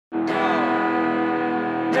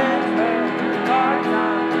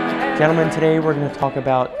Gentlemen, today we're going to talk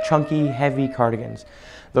about chunky, heavy cardigans.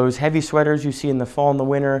 Those heavy sweaters you see in the fall and the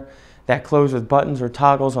winter that close with buttons or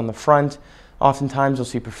toggles on the front. Oftentimes you'll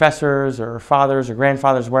see professors or fathers or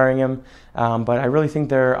grandfathers wearing them, but I really think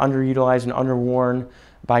they're underutilized and underworn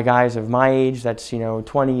by guys of my age, that's 20s,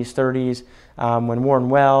 30s. When worn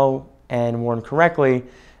well and worn correctly,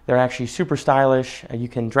 they're actually super stylish. You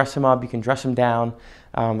can dress them up, you can dress them down.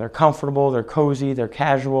 They're comfortable, they're cozy, they're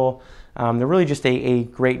casual. They're really just a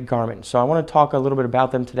great garment. So I want to talk a little bit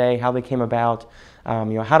about them today, how they came about,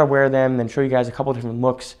 how to wear them, then show you guys a couple different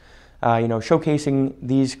looks, showcasing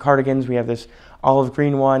these cardigans. We have this olive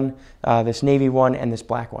green one, this navy one, and this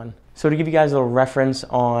black one. So to give you guys a little reference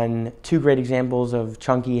on two great examples of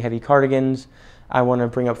chunky, heavy cardigans, I want to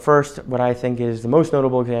bring up first what I think is the most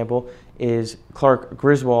notable example is Clark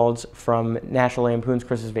Griswold's from National Lampoon's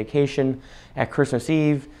Christmas Vacation. At Christmas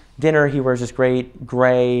Eve dinner, he wears this great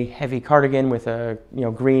gray, heavy cardigan with a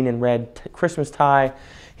green and red Christmas tie.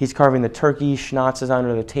 He's carving the turkey, Schnauz is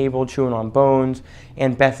under the table, chewing on bones.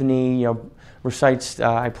 Aunt Bethany, recites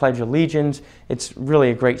 "I Pledge Allegiance." It's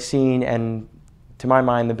really a great scene, and to my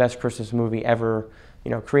mind, the best Christmas movie ever,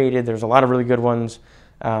 created. There's a lot of really good ones,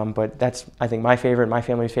 but that's, I think, my favorite, my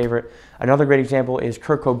family's favorite. Another great example is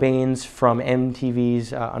Kurt Cobain's from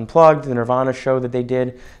MTV's Unplugged, the Nirvana show that they did.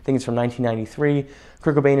 I think it's from 1993.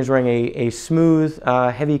 Kurt Cobain is wearing a smooth,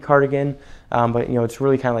 heavy cardigan, but it's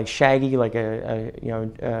really kind of like shaggy, like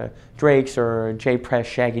a Drake's or a J. Press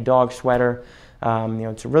shaggy dog sweater.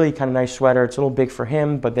 It's a really kind of nice sweater. It's a little big for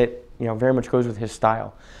him, but that very much goes with his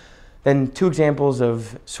style. Then two examples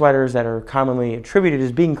of sweaters that are commonly attributed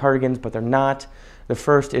as being cardigans, but they're not. The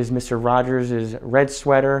first is Mr. Rogers' red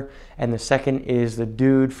sweater, and the second is the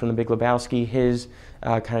dude from The Big Lebowski, his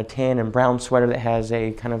kind of tan and brown sweater that has a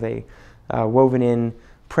kind of a woven in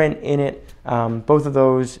print in it. Both of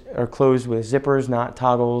those are closed with zippers, not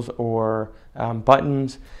toggles or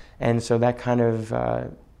buttons, and so that kind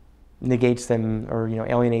of negates them or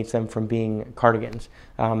alienates them from being cardigans.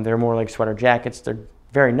 They're more like sweater jackets. They're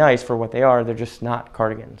very nice for what they are, they're just not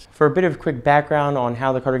cardigans. For a bit of quick background on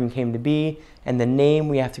how the cardigan came to be and the name,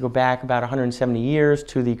 we have to go back about 170 years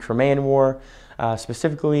to the Crimean War,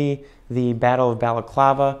 specifically the Battle of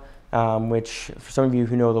Balaclava, which for some of you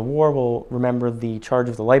who know the war will remember the charge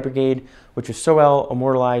of the Light Brigade, which was so well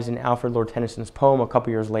immortalized in Alfred Lord Tennyson's poem a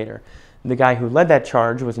couple years later. The guy who led that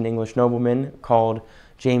charge was an English nobleman called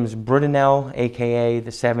James Brudenell, aka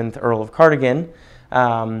the 7th Earl of Cardigan.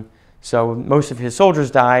 So most of his soldiers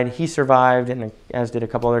died. He survived, and as did a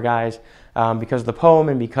couple other guys, because of the poem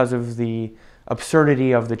and because of the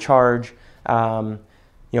absurdity of the charge.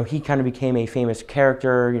 He kind of became a famous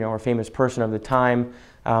character, or famous person of the time.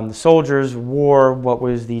 The soldiers wore what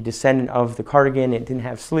was the descendant of the cardigan. It didn't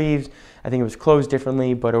have sleeves. I think it was closed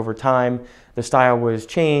differently, but over time the style was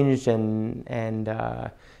changed and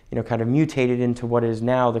kind of mutated into what is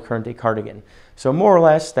now the current day cardigan. So more or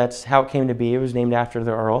less, that's how it came to be. It was named after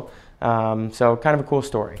the Earl. So kind of a cool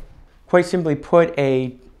story. Quite simply put,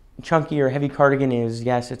 a chunky or heavy cardigan is,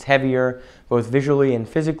 yes, it's heavier, both visually and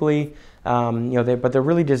physically, but they're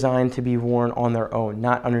really designed to be worn on their own,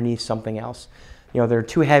 not underneath something else. They're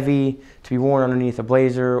too heavy to be worn underneath a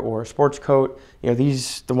blazer or a sports coat.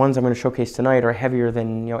 The ones I'm going to showcase tonight are heavier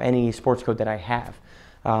than any sports coat that I have.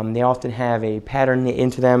 They often have a pattern knit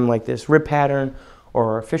into them, like this rib pattern,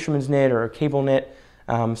 or a fisherman's knit, or a cable knit.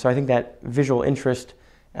 So I think that visual interest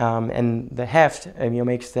and the heft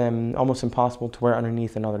makes them almost impossible to wear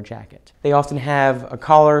underneath another jacket. They often have a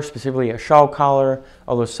collar, specifically a shawl collar,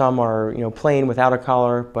 although some are plain without a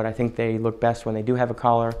collar, but I think they look best when they do have a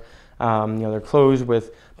collar. They're closed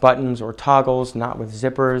with buttons or toggles, not with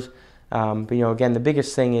zippers. But again, the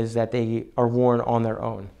biggest thing is that they are worn on their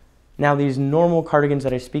own. Now, these normal cardigans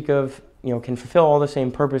that I speak of, can fulfill all the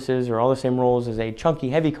same purposes or all the same roles as a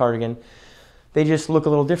chunky, heavy cardigan. They just look a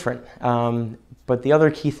little different. But the other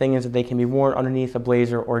key thing is that they can be worn underneath a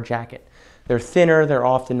blazer or jacket. They're thinner, they're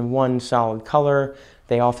often one solid color.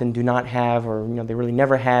 They often do not have, or they really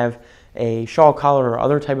never have, a shawl collar or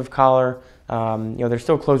other type of collar. They're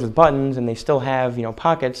still closed with buttons, and they still have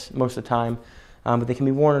pockets most of the time, but they can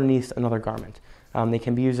be worn underneath another garment. They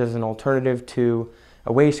can be used as an alternative to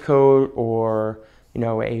a waistcoat or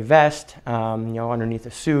a vest, underneath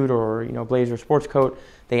a suit or blazer, sports coat.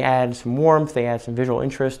 They add some warmth, they add some visual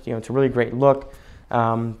interest. It's a really great look,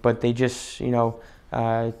 but they just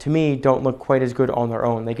to me don't look quite as good on their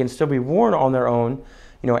own. They can still be worn on their own,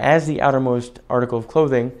 as the outermost article of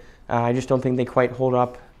clothing. I just don't think they quite hold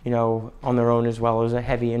up, on their own as well as a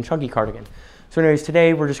heavy and chunky cardigan. So anyways,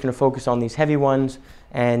 today we're just going to focus on these heavy ones,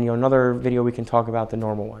 and another video we can talk about the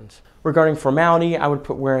normal ones. Regarding formality, I would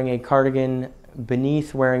put wearing a cardigan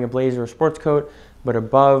beneath wearing a blazer or sports coat, but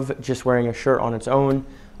above just wearing a shirt on its own.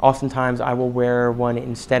 Oftentimes I will wear one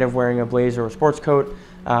instead of wearing a blazer or sports coat.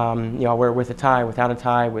 I'll wear it with a tie, without a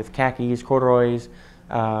tie, with khakis, corduroys. You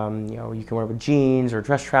can wear it with jeans or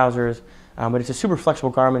dress trousers. But it's a super flexible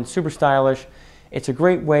garment, super stylish. It's a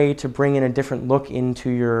great way to bring in a different look into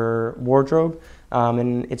your wardrobe.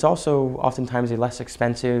 And it's also oftentimes a less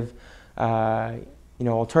expensive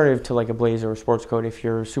alternative to like a blazer or sports coat if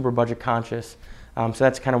you're super budget conscious. So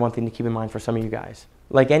that's kind of one thing to keep in mind for some of you guys.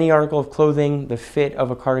 Like any article of clothing, the fit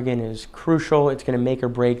of a cardigan is crucial. It's going to make or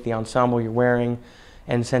break the ensemble you're wearing.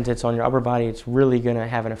 And since it's on your upper body, it's really going to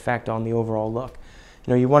have an effect on the overall look.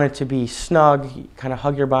 You want it to be snug, kind of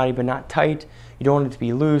hug your body but not tight. You don't want it to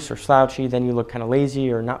be loose or slouchy, then you look kind of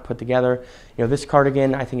lazy or not put together. This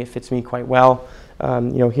cardigan, I think it fits me quite well.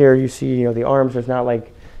 Here you see, the arms, there's not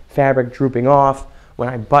like fabric drooping off. When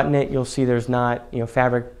I button it, you'll see there's not,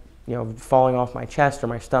 fabric, falling off my chest or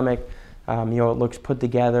my stomach. It looks put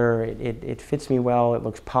together, it fits me well, it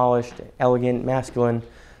looks polished, elegant, masculine.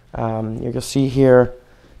 You'll see here,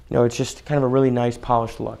 it's just kind of a really nice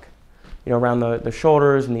polished look. Around the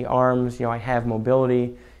shoulders and the arms, I have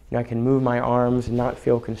mobility. I can move my arms and not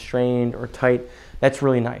feel constrained or tight. That's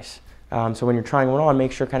really nice. So when you're trying one on,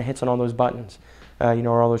 make sure it kind of hits on all those buttons,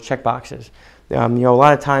 or all those check boxes. A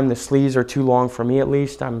lot of time the sleeves are too long for me at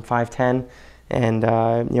least. I'm 5'10",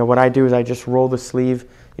 and what I do is I just roll the sleeve,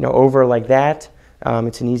 over like that.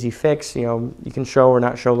 It's an easy fix. You can show or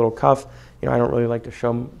not show a little cuff. I don't really like to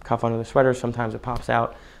show cuff under the sweater. Sometimes it pops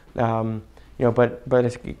out.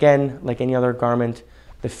 But again, like any other garment,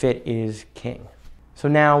 the fit is king. So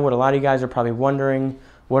now what a lot of you guys are probably wondering,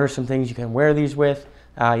 what are some things you can wear these with?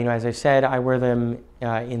 As I said, I wear them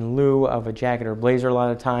in lieu of a jacket or blazer a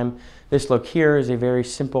lot of the time. This look here is a very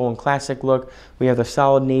simple and classic look. We have the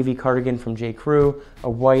solid navy cardigan from J. Crew, a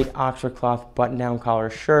white Oxford cloth button-down collar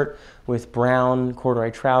shirt with brown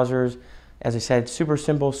corduroy trousers. As I said, super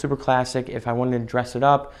simple, super classic. If I wanted to dress it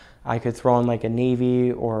up, I could throw on like a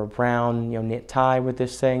navy or a brown knit tie with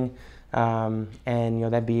this thing, and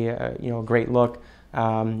that'd be a great look.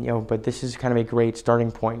 But this is kind of a great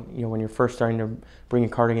starting point, when you're first starting to bring a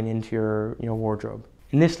cardigan into your wardrobe.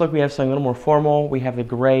 In this look, we have something a little more formal. We have the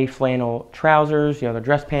gray flannel trousers, the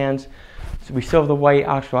dress pants. So we still have the white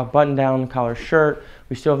Oxford button-down collar shirt.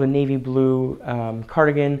 We still have the navy blue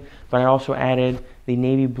cardigan, but I also added the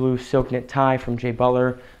navy blue silk knit tie from J.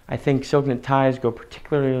 Butler. I think silk knit ties go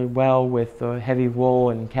particularly well with the heavy wool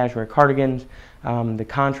and cashmere cardigans. The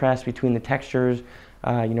contrast between the textures,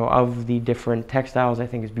 of the different textiles, I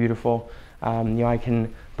think is beautiful. I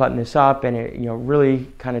can button this up, and it,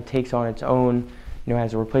 really kind of takes on its own,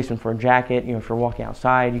 as a replacement for a jacket. If you're walking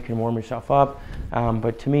outside, you can warm yourself up.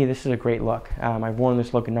 But to me, this is a great look. I've worn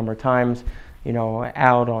this look a number of times,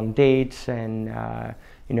 out on dates and,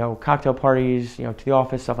 cocktail parties, to the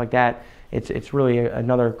office, stuff like that. It's really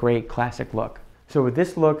another great classic look. So with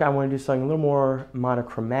this look, I want to do something a little more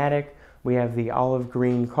monochromatic. We have the olive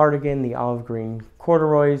green cardigan, the olive green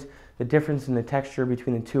corduroys. The difference in the texture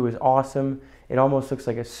between the two is awesome. It almost looks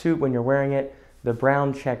like a suit when you're wearing it. The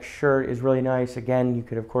brown check shirt is really nice. Again, you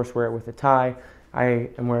could of course wear it with a tie. I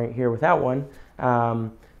am wearing it here without one.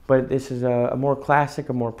 But this is a more classic,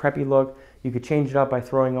 a more preppy look. You could change it up by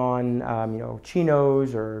throwing on,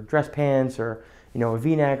 chinos or dress pants or, a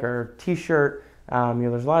v-neck or t-shirt.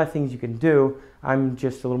 There's a lot of things you can do. I'm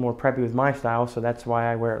just a little more preppy with my style, so that's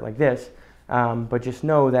why I wear it like this. But just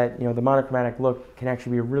know that, the monochromatic look can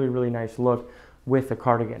actually be a really, really nice look with a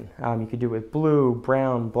cardigan. You could do it with blue,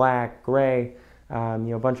 brown, black, gray,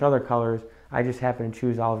 a bunch of other colors. I just happen to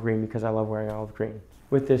choose olive green because I love wearing olive green.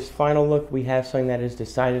 With this final look, we have something that is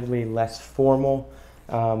decidedly less formal.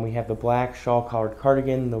 We have the black shawl-collared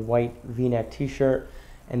cardigan, the white v-neck t-shirt,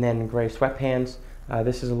 and then gray sweatpants.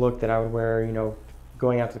 This is a look that I would wear,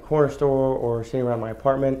 going out to the corner store or sitting around my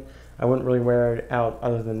apartment. I wouldn't really wear it out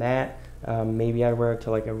other than that. Maybe I'd wear it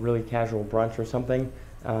to like a really casual brunch or something.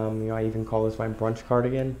 I even call this my brunch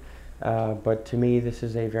cardigan. But to me, this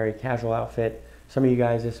is a very casual outfit. Some of you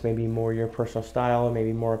guys, this may be more your personal style,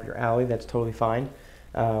 maybe more up your alley. That's totally fine.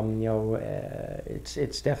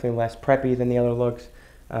 It's definitely less preppy than the other looks.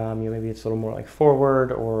 Maybe it's a little more like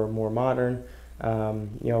forward or more modern.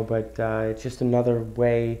 But it's just another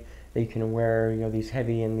way that you can wear, these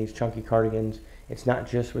heavy and these chunky cardigans. It's not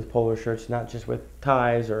just with polo shirts, not just with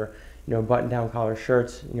ties or, button-down collar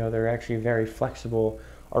shirts. They're actually a very flexible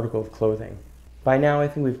article of clothing. By now, I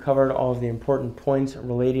think we've covered all of the important points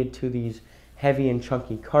related to these heavy and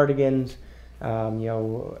chunky cardigans.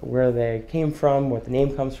 Where they came from, what the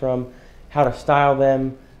name comes from, how to style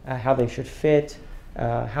them, how they should fit,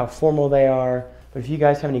 how formal they are. But if you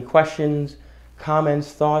guys have any questions,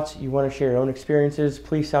 comments, thoughts, you want to share your own experiences,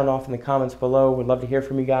 please sound off in the comments below. We'd love to hear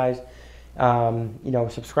from you guys.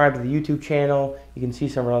 Subscribe to the YouTube channel. You can see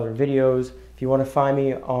some of our other videos. If you want to find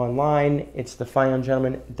me online, it's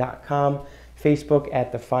thefineyounggentleman.com, Facebook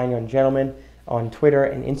at The Fine Young Gentleman, on Twitter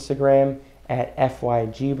and Instagram at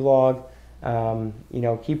FYGblog.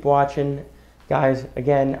 Keep watching. Guys,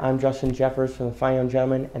 again, I'm Justin Jeffers from The Fine Young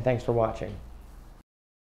Gentleman, and thanks for watching.